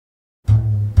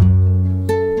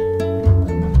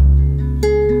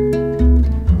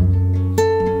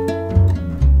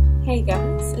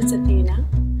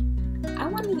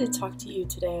you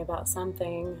today about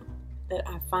something that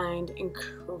I find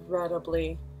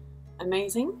incredibly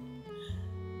amazing.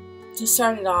 To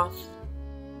start it off,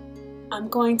 I'm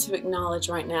going to acknowledge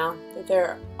right now that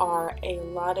there are a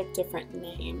lot of different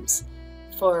names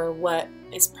for what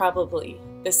is probably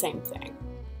the same thing.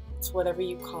 It's whatever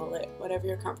you call it, whatever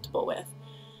you're comfortable with.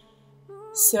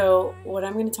 So what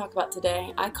I'm going to talk about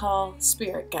today, I call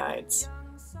spirit guides.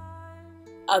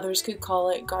 Others could call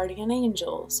it guardian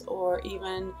angels or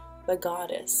even the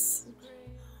goddess.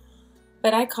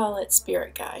 But I call it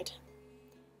spirit guide.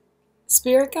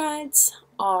 Spirit guides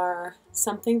are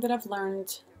something that I've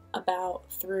learned about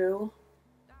through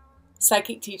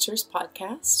Psychic Teachers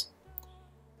podcast,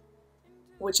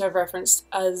 which I've referenced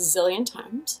a zillion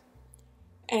times.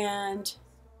 And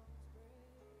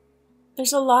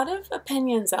there's a lot of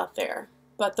opinions out there,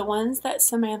 but the ones that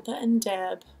Samantha and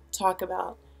Deb talk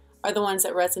about are the ones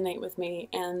that resonate with me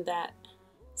and that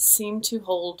seem to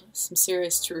hold some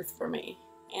serious truth for me.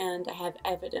 And I have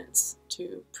evidence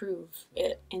to prove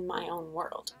it in my own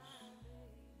world.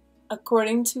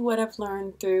 According to what I've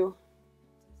learned through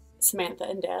Samantha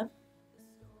and Deb,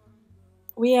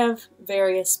 we have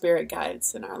various spirit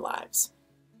guides in our lives.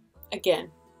 Again,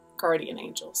 guardian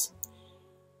angels.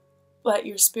 But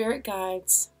your spirit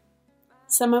guides,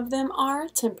 some of them are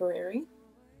temporary,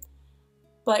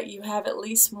 but you have at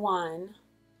least one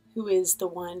who is the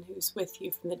one who's with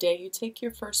you from the day you take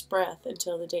your first breath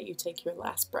until the day you take your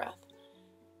last breath.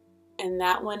 And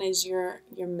that one is your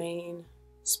main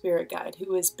spirit guide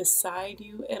who is beside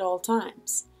you at all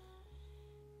times.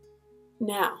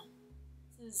 Now,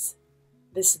 this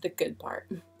is the good part.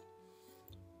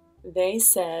 They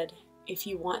said if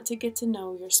you want to get to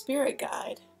know your spirit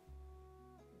guide,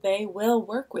 they will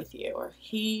work with you, or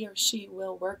he or she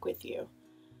will work with you.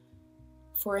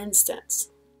 For instance,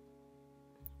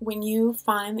 when you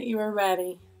find that you are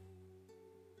ready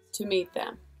to meet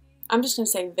them, I'm just going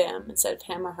to say them instead of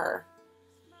him or her.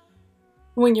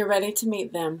 When you're ready to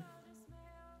meet them,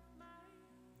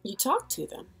 you talk to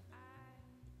them.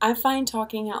 I find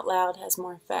talking out loud has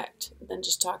more effect than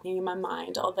just talking in my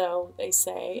mind, although they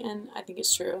say, and I think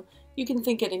it's true, you can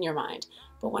think it in your mind.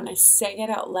 But when I say it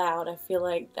out loud, I feel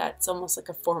like that's almost like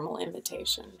a formal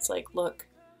invitation. It's like, look,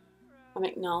 I'm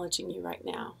acknowledging you right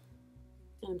now.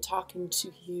 And I'm talking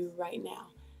to you right now.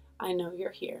 I know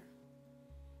you're here.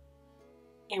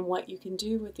 And what you can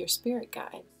do with your spirit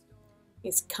guide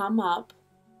is come up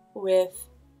with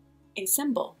a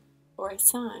symbol or a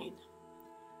sign.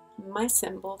 My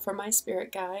symbol for my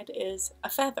spirit guide is a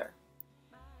feather.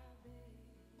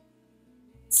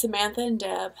 Samantha and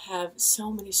Deb have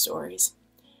so many stories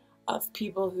of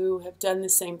people who have done the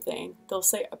same thing. They'll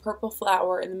say a purple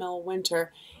flower in the middle of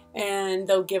winter, and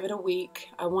they'll give it a week.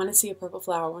 I want to see a purple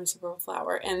flower, I want to see a purple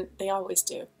flower. And they always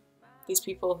do. These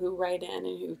people who write in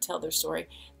and who tell their story,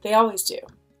 they always do.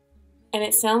 And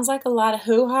it sounds like a lot of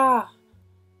hoo-ha,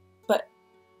 but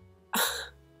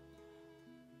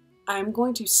I'm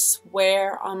going to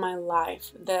swear on my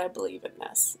life that I believe in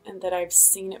this and that I've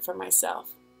seen it for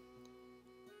myself.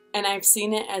 And I've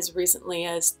seen it as recently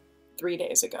as 3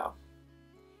 days ago,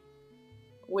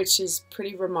 which is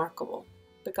pretty remarkable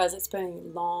because it's been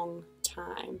a long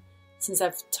time since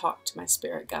I've talked to my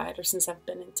spirit guide or since I've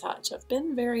been in touch. I've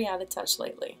been very out of touch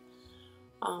lately.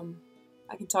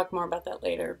 I can talk more about that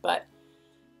later, but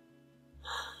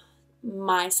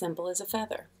my symbol is a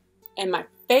feather. And my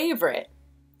favorite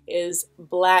is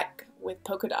black with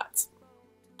polka dots,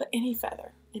 but any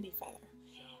feather.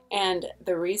 And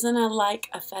the reason I like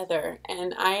a feather,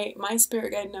 and my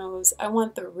spirit guide knows I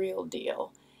want the real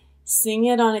deal. Seeing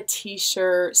it on a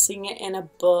t-shirt, seeing it in a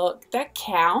book, that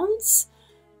counts.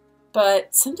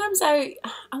 But sometimes I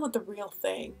want the real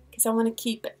thing because I want to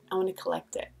keep it. I want to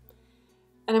collect it.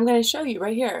 And I'm going to show you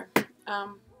right here.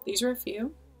 These are a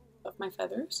few of my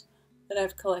feathers that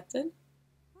I've collected.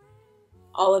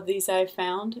 All of these I've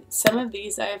found. Some of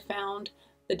these I have found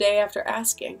the day after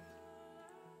asking.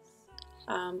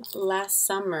 Last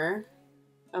summer,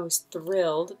 I was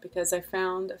thrilled because I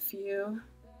found a few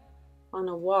on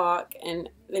a walk, and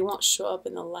they won't show up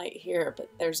in the light here, but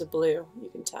there's a blue. You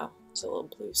can tell. There's a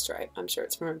little blue stripe. I'm sure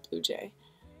it's from a blue jay.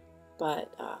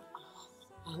 But I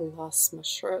lost my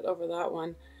shirt over that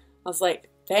one. I was like,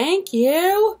 thank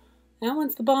you. That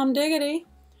one's the bomb diggity.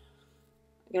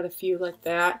 I got a few like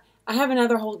that. I have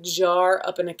another whole jar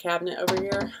up in a cabinet over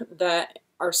here that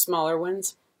are smaller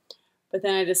ones. But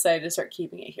then I decided to start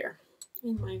keeping it here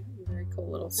in my very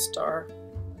cool little star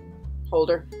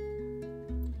holder.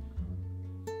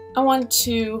 I want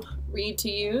to read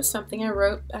to you something I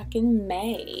wrote back in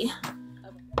May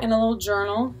in a little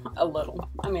journal.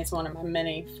 I mean, it's one of my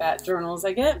many fat journals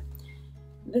I get.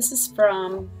 This is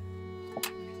from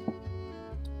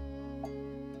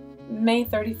May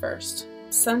 31st,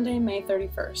 Sunday, May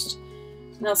 31st.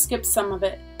 And I'll skip some of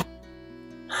it.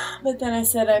 But then I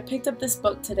said I picked up this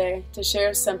book today to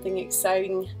share something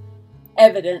exciting,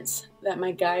 evidence that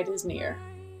my guide is near.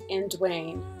 And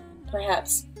Dwayne,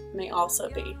 perhaps, may also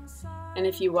be. And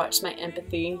if you watch my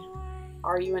empathy,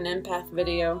 Are You an Empath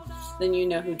video, then you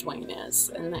know who Dwayne is,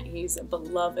 and that he's a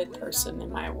beloved person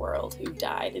in my world who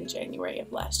died in January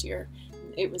of last year.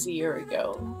 It was a year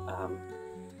ago,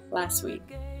 last week.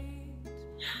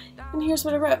 And here's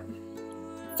what I wrote.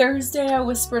 Thursday, I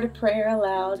whispered a prayer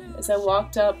aloud as I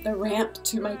walked up the ramp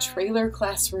to my trailer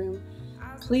classroom.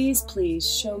 Please, please,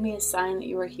 show me a sign that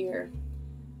you are here.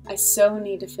 I so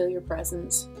need to feel your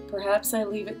presence. Perhaps I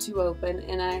leave it too open,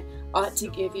 and I ought to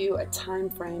give you a time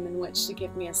frame in which to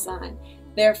give me a sign.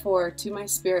 Therefore, to my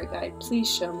spirit guide,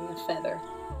 please show me a feather,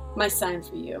 my sign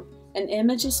for you. An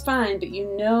image is fine, but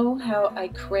you know how I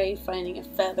crave finding a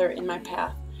feather in my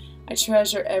path. I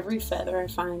treasure every feather I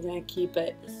find, and I keep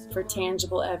it for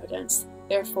tangible evidence.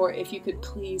 Therefore, if you could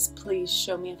please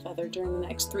show me a feather during the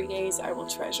next 3 days, I will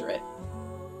treasure it.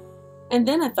 And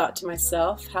then I thought to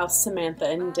myself how Samantha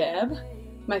and Deb,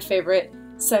 my favorite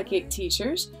psychic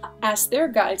teachers, asked their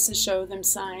guides to show them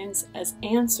signs as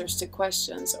answers to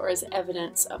questions or as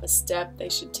evidence of a step they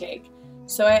should take.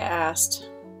 So I asked,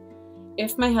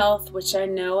 if my health, which I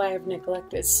know I have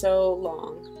neglected so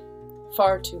long,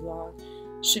 far too long,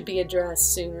 should be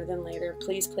addressed sooner than later,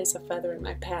 please place a feather in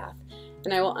my path,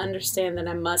 and I will understand that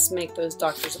I must make those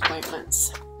doctor's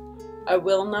appointments. I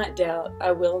will not doubt,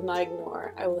 I will not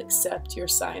ignore, I will accept your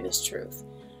sign as truth.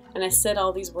 And I said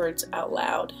all these words out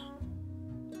loud,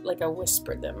 like I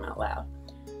whispered them out loud.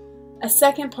 A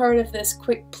second part of this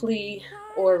quick plea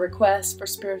or request for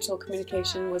spiritual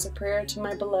communication was a prayer to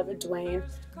my beloved Dwayne,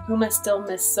 whom I still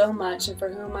miss so much and for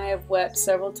whom I have wept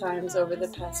several times over the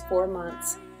past 4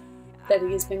 months that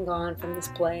he has been gone from this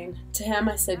plane. To him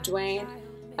I said, Dwayne,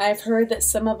 I have heard that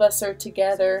some of us are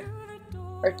tethered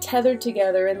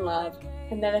together in love,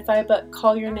 and that if I but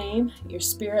call your name, your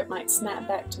spirit might snap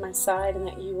back to my side, and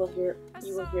that you will hear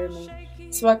me.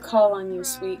 So I call on you,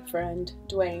 sweet friend,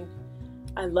 Dwayne.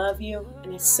 I love you,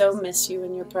 and I so miss you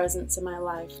and your presence in my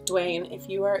life. Dwayne, if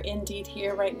you are indeed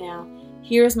here right now,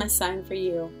 here is my sign for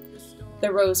you.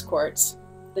 The rose quartz,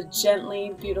 the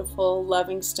gently beautiful,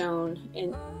 loving stone,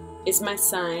 is my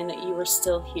sign that you are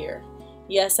still here.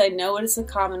 Yes, I know it is a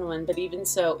common one, but even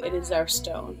so, it is our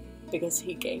stone, because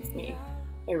he gave me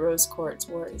a rose quartz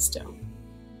warrior stone.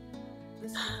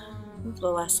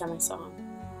 The last time I saw him.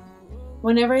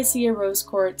 Whenever I see a rose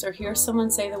quartz or hear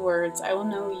someone say the words, I will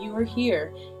know you are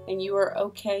here and you are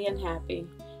okay and happy.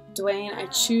 Dwayne, I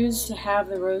choose to have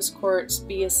the rose quartz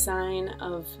be a sign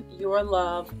of your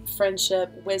love,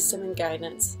 friendship, wisdom, and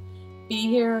guidance. Be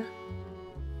here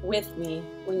with me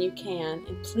when you can,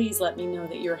 and please let me know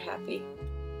that you're happy.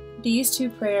 These two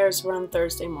prayers were on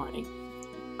Thursday morning.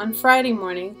 On Friday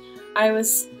morning, I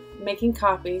was making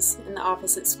copies in the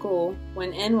office at school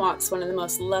when in walks one of the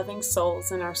most loving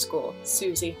souls in our school,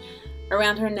 Susie.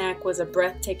 Around her neck was a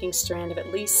breathtaking strand of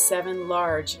at least 7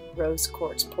 large rose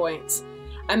quartz points.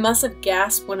 I must have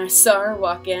gasped when I saw her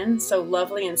walk in, so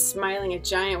lovely and smiling a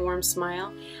giant warm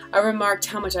smile. I remarked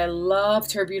how much I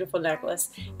loved her beautiful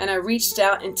necklace, and I reached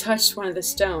out and touched one of the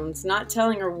stones, not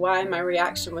telling her why my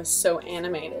reaction was so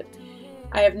animated.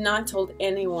 I have not told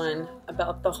anyone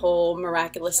about the whole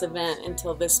miraculous event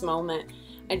until this moment.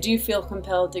 I do feel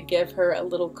compelled to give her a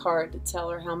little card to tell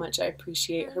her how much I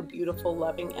appreciate her beautiful,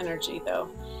 loving energy, though.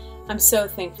 I'm so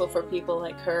thankful for people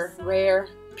like her, rare,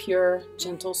 pure,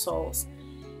 gentle souls.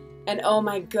 And oh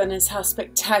my goodness, how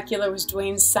spectacular was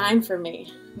Dwayne's sign for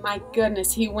me. My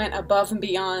goodness, he went above and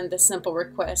beyond the simple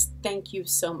request. Thank you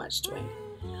so much, Dwayne.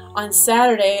 On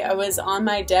Saturday, I was on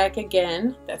my deck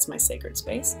again, that's my sacred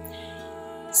space,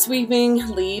 sweeping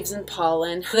leaves and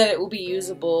pollen so that it will be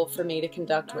usable for me to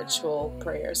conduct ritual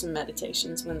prayers and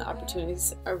meditations when the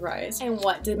opportunities arise. And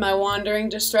what did my wandering,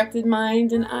 distracted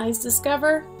mind and eyes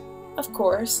discover? Of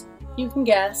course, you can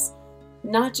guess,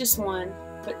 not just one,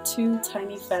 but 2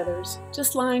 tiny feathers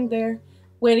just lying there,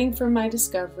 waiting for my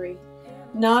discovery.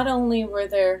 Not only were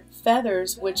there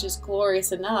feathers, which is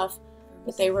glorious enough,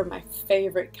 but they were my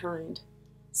favorite kind,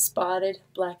 spotted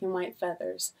black and white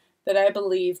feathers that I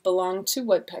believe belonged to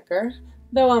Woodpecker,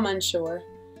 though I'm unsure.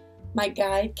 My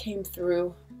guide came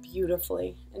through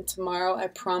beautifully, and tomorrow I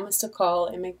promise to call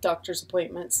and make doctor's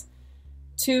appointments.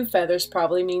 2 feathers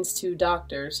probably means 2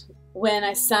 doctors. When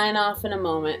I sign off in a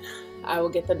moment, I will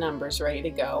get the numbers ready to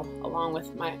go, along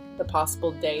with the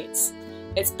possible dates.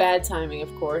 It's bad timing,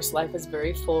 of course. Life is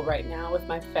very full right now with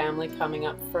my family coming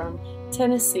up from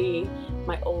Tennessee,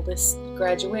 my oldest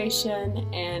graduation,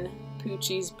 and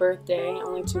Poochie's birthday,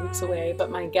 only 2 weeks away, but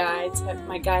my guide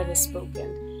has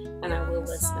spoken, and I will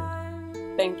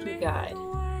listen. Thank you, guide.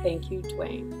 Thank you,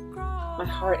 Dwayne. My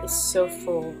heart is so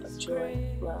full of joy,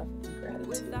 love, and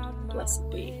gratitude. Blessed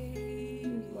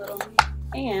be. Little.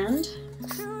 And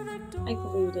I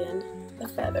glued in the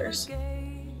feathers.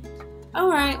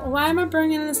 Alright, why am I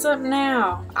bringing this up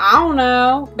now? I don't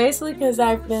know. Basically because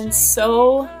I've been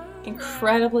so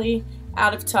incredibly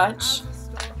out of touch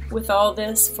with all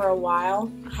this for a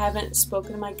while. I haven't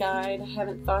spoken to my guide. I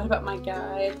haven't thought about my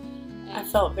guide. I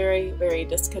felt very, very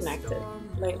disconnected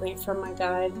lately from my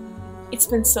guide. It's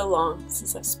been so long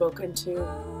since I've spoken to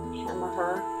him or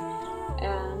her,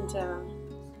 and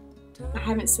I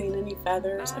haven't seen any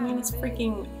feathers. I mean, it's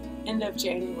freaking end of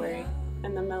January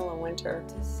in the middle of winter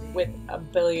with a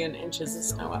billion inches of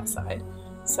snow outside.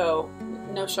 So,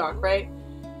 no shock, right?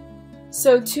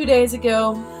 So 2 days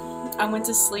ago, I went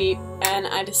to sleep and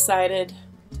I decided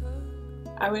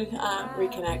I would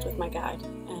reconnect with my guide.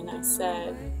 And I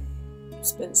said,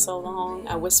 it's been so long.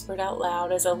 I whispered out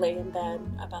loud as I lay in bed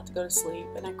about to go to sleep,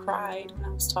 and I cried when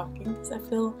I was talking because I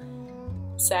feel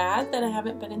sad that I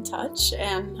haven't been in touch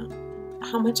and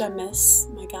how much I miss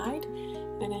my guide.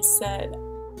 And I said,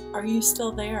 are you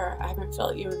still there? I haven't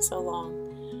felt you in so long,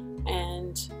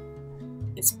 and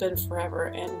it's been forever.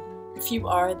 And if you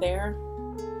are there,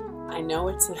 I know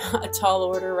it's a tall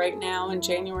order right now in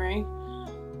January,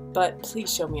 but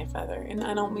please show me a feather. And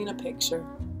I don't mean a picture,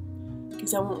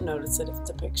 because I won't notice it if it's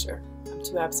a picture. I'm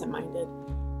too absent-minded.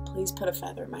 Please put a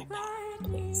feather in my path,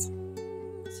 please.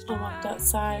 I walked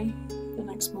outside the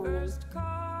next morning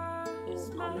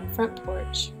and on my front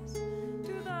porch.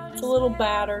 It's a little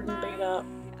battered and beat up,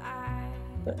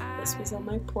 but this was on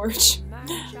my porch.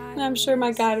 And I'm sure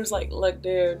my guide was like, look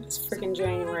dude, it's freaking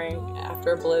January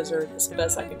after a blizzard. It's the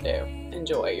best I can do.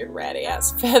 Enjoy your ratty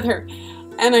ass feather.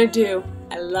 And I do.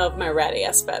 I love my ratty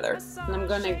ass feather. And I'm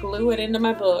going to glue it into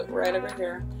my book right over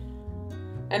here.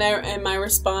 And in my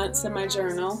response in my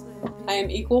journal, I am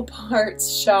equal parts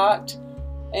shocked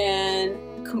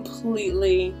and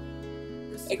completely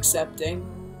accepting.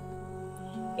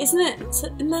 Isn't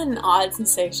that an odd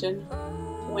sensation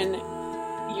when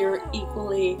you're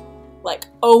equally like,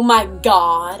 oh my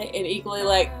god, and equally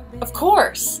like, of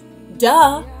course,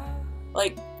 duh,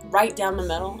 like right down the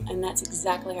middle? And that's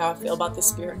exactly how I feel about the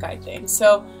spirit guide thing.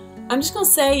 So I'm just gonna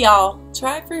say, y'all,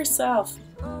 try it for yourself.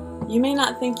 You may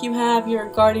not think you have your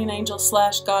guardian angel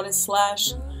 / goddess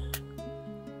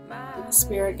 /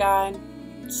 spirit guide /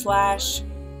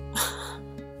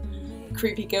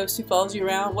 creepy ghost who follows you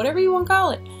around, whatever you want to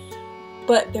call it,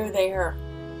 but they're there.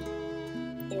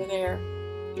 They're there.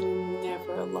 You're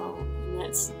never alone, and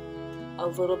that's a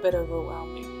little bit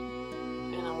overwhelming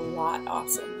and a lot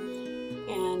awesome.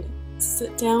 And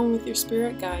sit down with your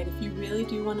spirit guide if you really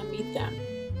do want to meet them.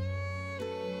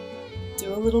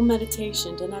 Do a little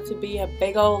meditation. Doesn't have to be a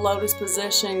big old lotus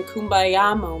position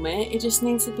kumbaya moment. It just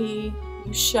needs to be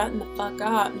you shutting the fuck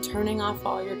up and turning off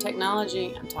all your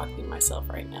technology. I'm talking to myself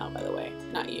right now, by the way,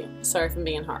 not you. Sorry for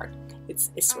being hard.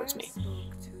 It's towards me.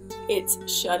 It's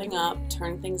shutting up,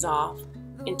 turning things off,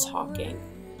 and talking.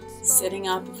 Sitting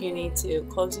up if you need to,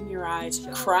 closing your eyes,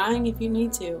 crying if you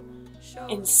need to,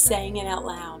 and saying it out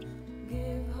loud.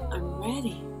 I'm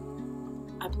ready.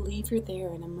 I believe you're there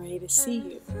and I'm ready to see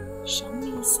you. Show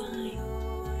me a sign.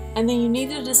 And then you need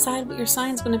to decide what your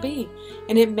sign's going to be.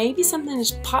 And it may be something that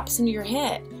just pops into your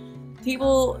head.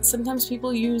 Sometimes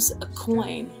people use a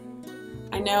coin.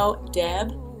 I know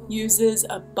Deb uses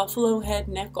a buffalo head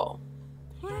nickel.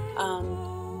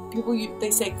 They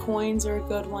say coins are a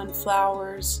good one.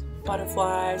 Flowers,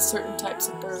 butterflies, certain types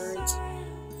of birds.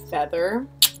 Feather.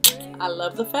 I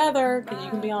love the feather because you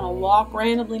can be on a walk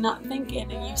randomly not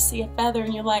thinking and you see a feather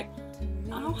and you're like,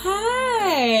 oh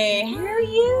hey, how are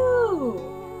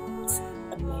you? It's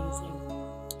amazing.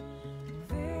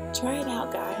 Try it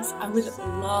out, guys. I would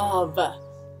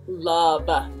love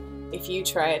if you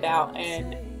try it out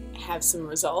and have some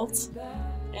results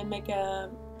and make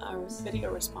a video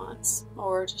response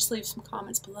or just leave some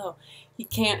comments below. You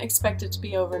can't expect it to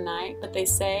be overnight, but they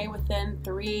say within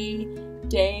 3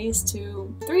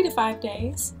 to 5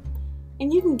 days,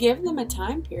 and you can give them a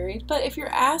time period. But if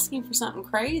you're asking for something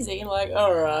crazy like,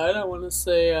 alright, I want to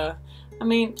say I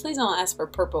mean, please don't ask for a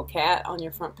purple cat on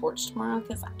your front porch tomorrow,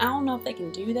 because I don't know if they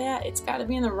can do that. It's got to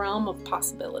be in the realm of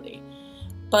possibility.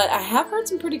 But I have heard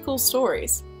some pretty cool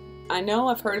stories. I know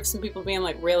I've heard of some people being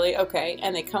like, really? Okay.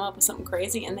 And they come up with something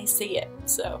crazy and they see it.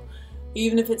 So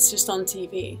even if it's just on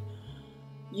TV,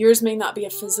 yours may not be a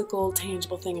physical,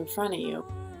 tangible thing in front of you.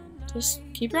 Just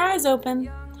keep your eyes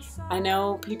open. I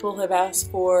know people have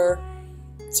asked for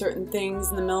certain things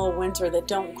in the middle of winter that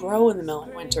don't grow in the middle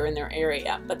of winter in their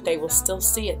area, but they will still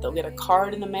see it. They'll get a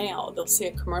card in the mail. They'll see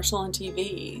a commercial on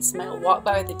TV. Somebody will walk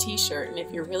by with a t-shirt, and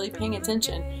if you're really paying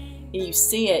attention and you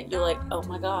see it, you're like, oh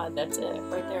my God, that's it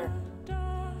right there.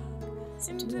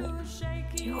 So do it.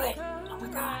 Do it. Oh my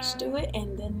gosh, do it,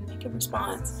 and then make a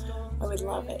response. I would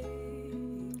love it.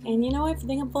 And you know, if you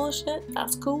think I'm full of shit,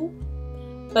 that's cool.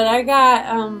 But I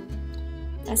got,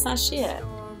 that's not shit.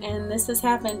 And this has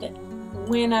happened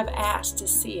when I've asked to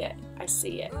see it. I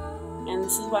see it. And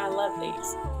this is why I love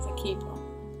these, because I keep them.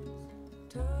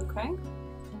 Okay?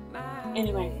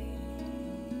 Anyway,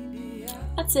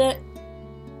 that's it.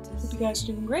 Hope you guys are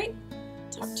doing great.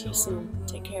 Talk to you soon.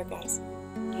 Take care, guys.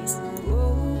 Peace.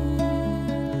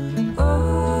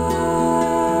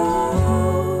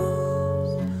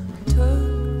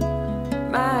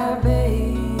 My